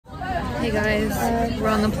Hey guys, we're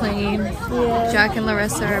on the plane. Yeah. Jack and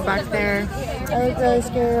Larissa are back there. I look really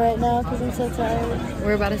scary right now because I'm so tired.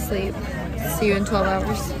 We're about to sleep. See you in 12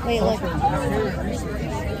 hours. Wait, look.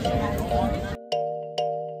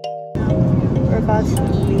 We're about to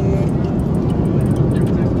eat.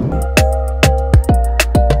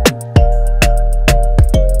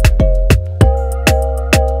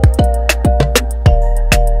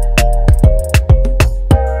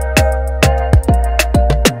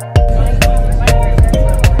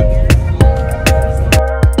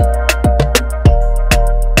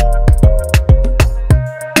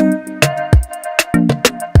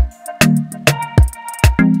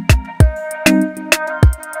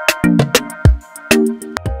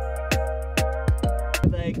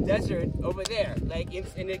 Desert over there, like in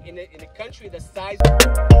a country the size. That's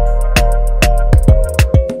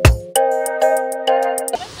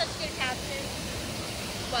such good caption.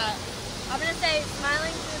 But I'm gonna say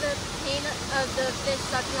smiling through the pain of the fish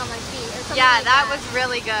sucking on my feet or something. Yeah, like that was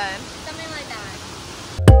really good. something like that.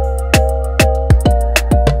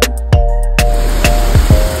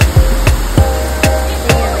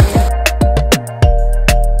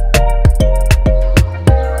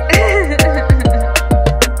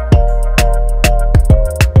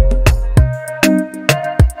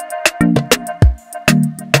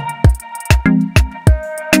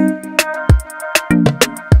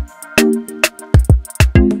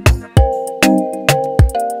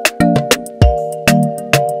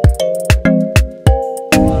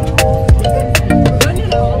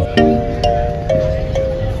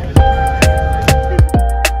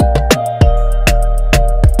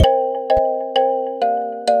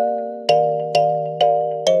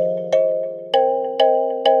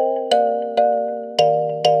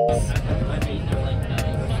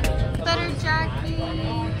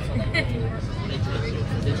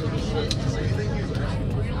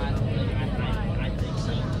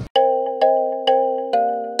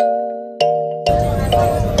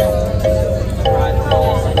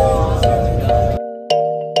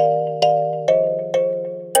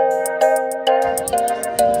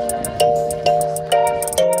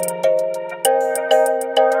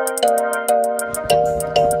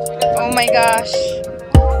 Oh my gosh.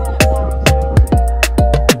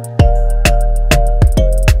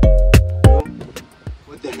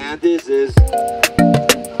 What the hand is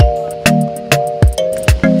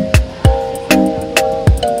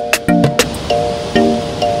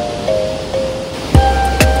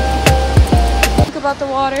Think about the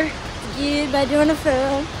water. Good, by doing a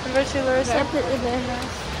film. What about you, Larissa? Separately there.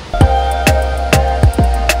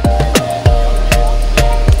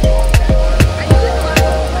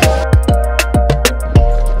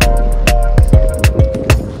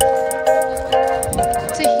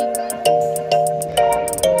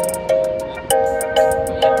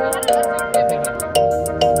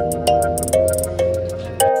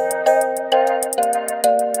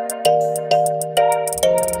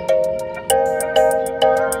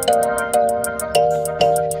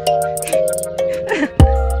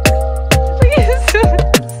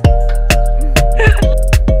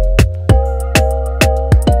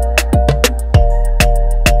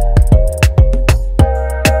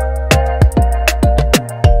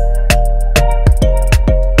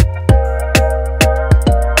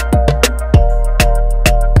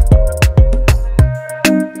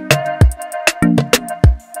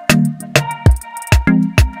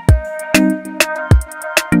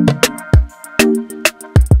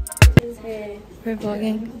 We're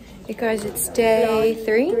vlogging. Hey guys, it's day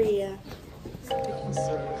 3. 3, yeah.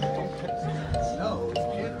 Oh,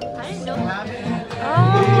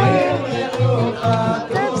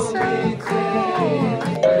 that's so cool.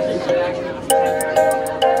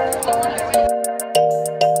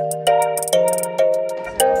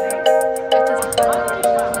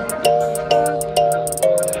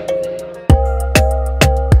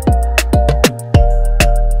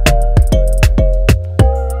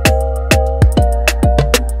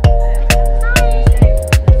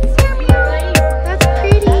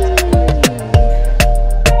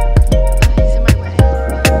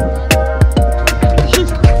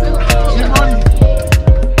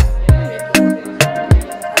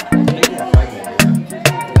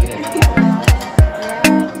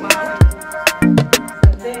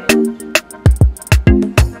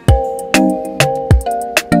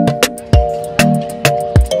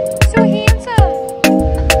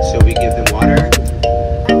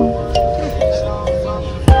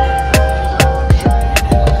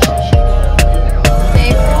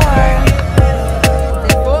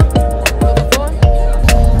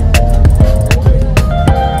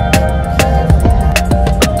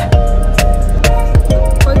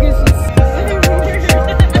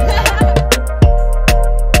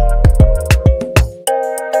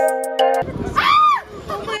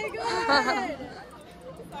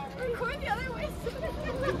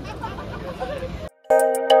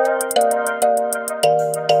 Say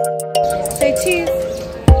cheese.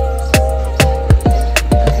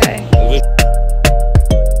 Okay.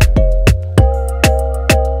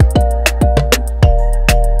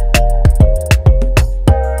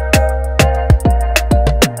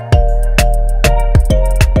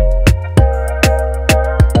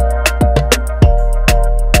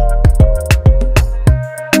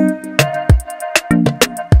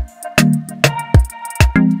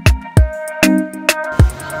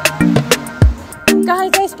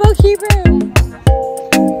 Guys, I spoke Hebrew.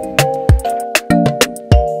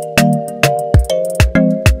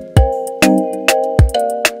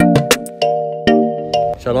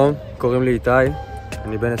 שלום, קוראים לי איתי,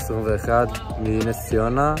 אני בן 21 מנס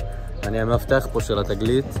ציונה, אני המאבטח פה של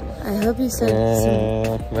התגלית. I hope you said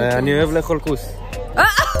some. ואני אוהב לאכול כוס.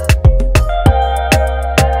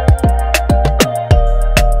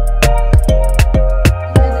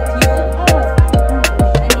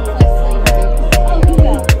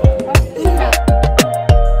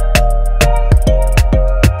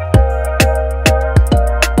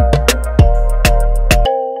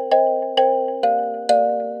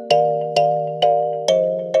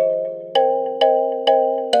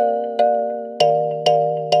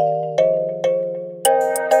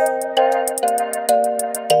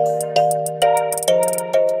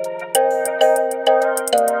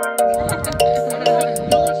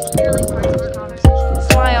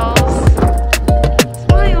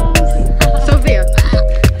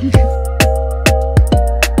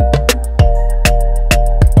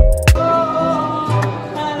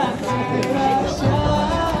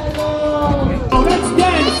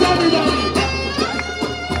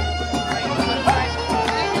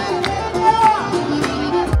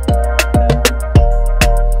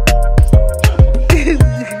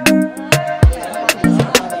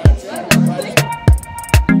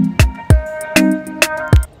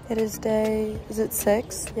 It is day, is it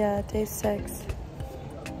 6? Yeah, day 6.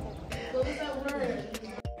 What was that word?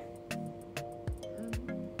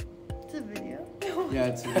 It's a video. Yeah,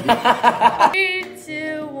 it's a video. 3,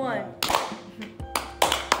 2, 1.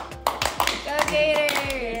 Go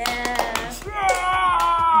Gators!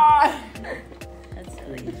 Yeah. That's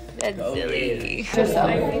silly. That's silly.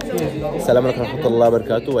 السلام عليكم ورحمة الله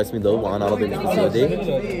وبركاته. اسمي داوود وأنا عربي مش سعودي.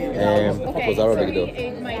 Was Arabic though.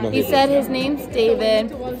 He said his name's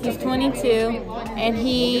David, he's 22, and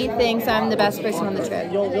he thinks I'm the best person on the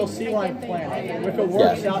trip. You'll see why I'm planning. If it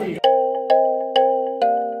works out, you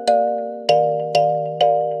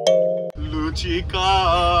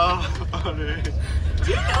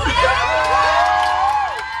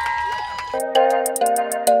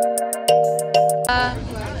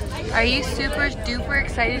Are you super duper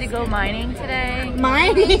excited to go mining today?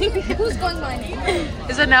 Mining? Who's going mining?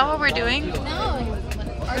 Is that not what we're doing? No.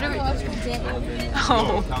 What are we?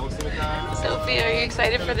 Oh. Sophie, are you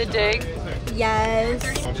excited for the dig? Yes.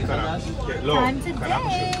 Time to dig.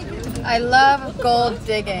 I love gold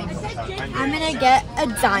digging. I'm gonna get a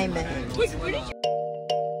diamond.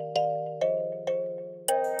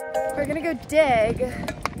 We're gonna go dig.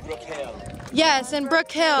 Yes, in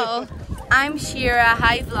Brook Hill. I'm Shira.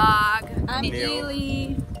 Hi, vlog. I'm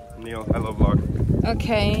Neely. Neil, I love vlog.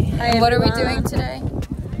 Okay. And what are we doing today?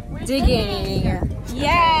 Digging.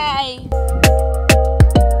 Yay!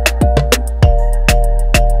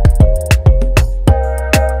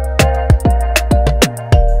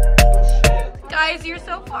 Guys, you're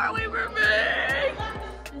so far away from me.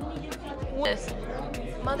 This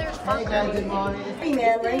motherfucker. Hey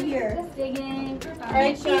man, right here. Digging.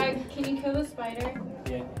 Alright, Shark, can you kill the spider?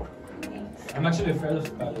 I'm actually afraid of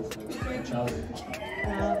spiders.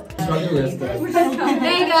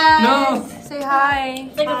 Hey guys. No. Say hi.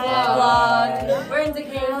 It's like a vlog. We're in the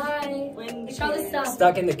cave. Hi. Show the stuff.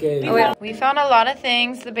 Stuck in the cave. Oh, wait. We found a lot of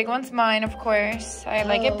things. The big one's mine, of course. I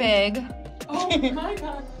like it big. Oh my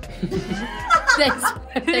god. Thanks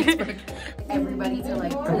for everybody to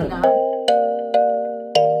like clean up.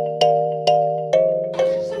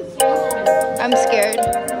 I'm scared.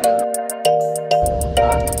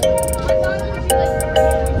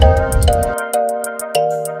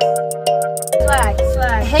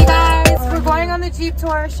 Swag. Hey guys, we're going on the Jeep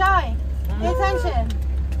tour. Shy, pay attention.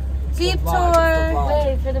 Jeep tour.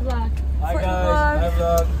 Wait for the vlog. Hi For guys, vlog. hi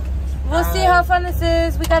vlog. We'll see how fun this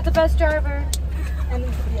is. We got the best driver.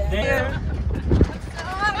 Yeah.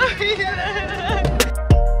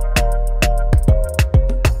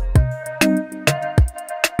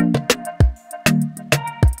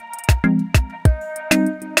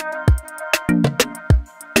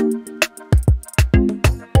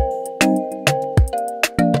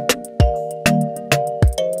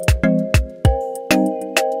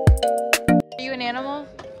 Are you an animal?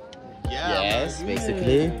 Yes,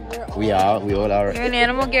 basically. We all are. You're an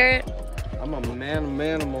animal, Garrett. I'm a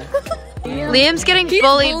man-animal. Liam's getting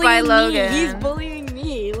bullied by Logan. He's bullying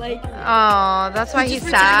me. Like, Oh, that's why he's to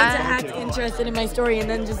sad. act interested in my story and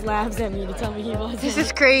then just laughs at me to tell me he wasn't. This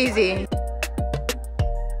is crazy.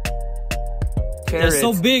 They're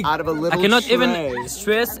so big. Out of a little I cannot tray. even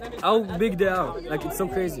stress how big they are. Like, it's so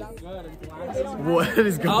crazy. What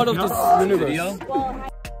is going Out of on? this universe.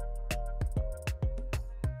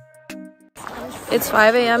 It's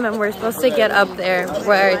 5 a.m. and we're supposed to get up there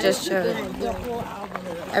where I just showed.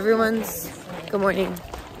 Everyone's, good morning.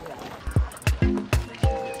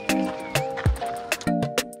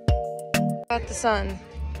 About the sun.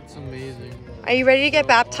 It's amazing. Are you ready to get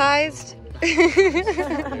baptized? If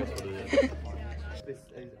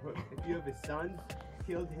you have a son,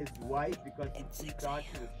 killed his wife because he thought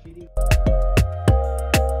she was cheating.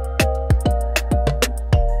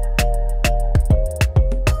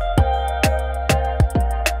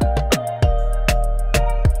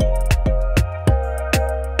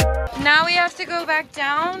 Now we have to go back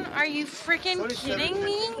down? Are you freaking kidding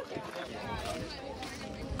me?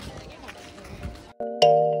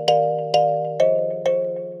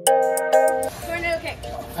 Tornado kick.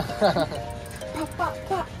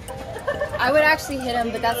 I would actually hit him,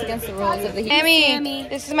 but that's against the rules of the Sammy,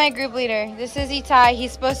 this is my group leader. This is Itai.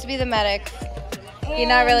 He's supposed to be the medic. He's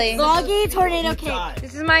not really. Vloggy tornado kick.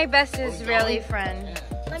 This is my best Israeli friend.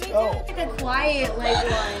 Let me do like a quiet one.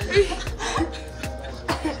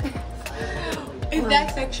 Is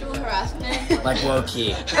that sexual harassment? Like low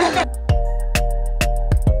key.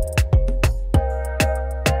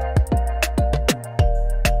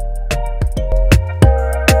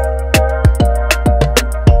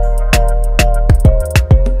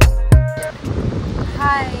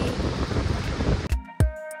 Hi.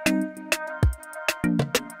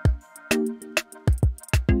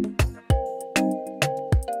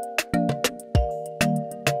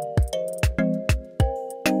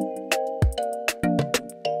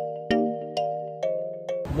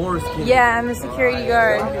 More skin. Yeah, I'm a security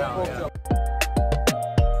guard.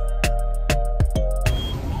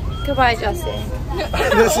 Goodbye, Justin.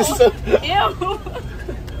 This is so. Ew.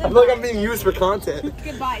 I feel like I'm being used for content.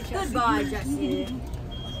 Goodbye, Jesse.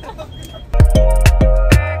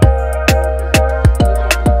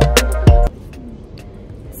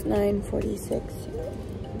 It's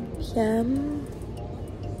 9:46 p.m.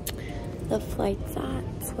 The flight's at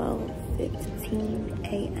 12:15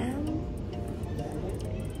 a.m.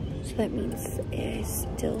 So that means it's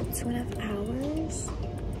still 2.5 hours.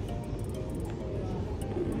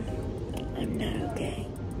 I'm not okay.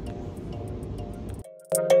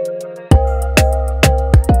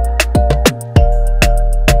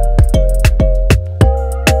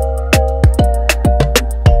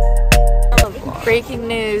 Breaking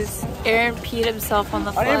news, Aaron peed himself on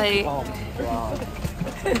the flight.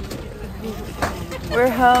 We're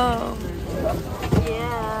home.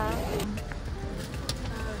 Yeah.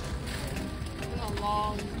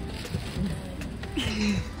 I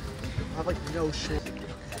have like no shit.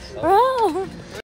 Bro.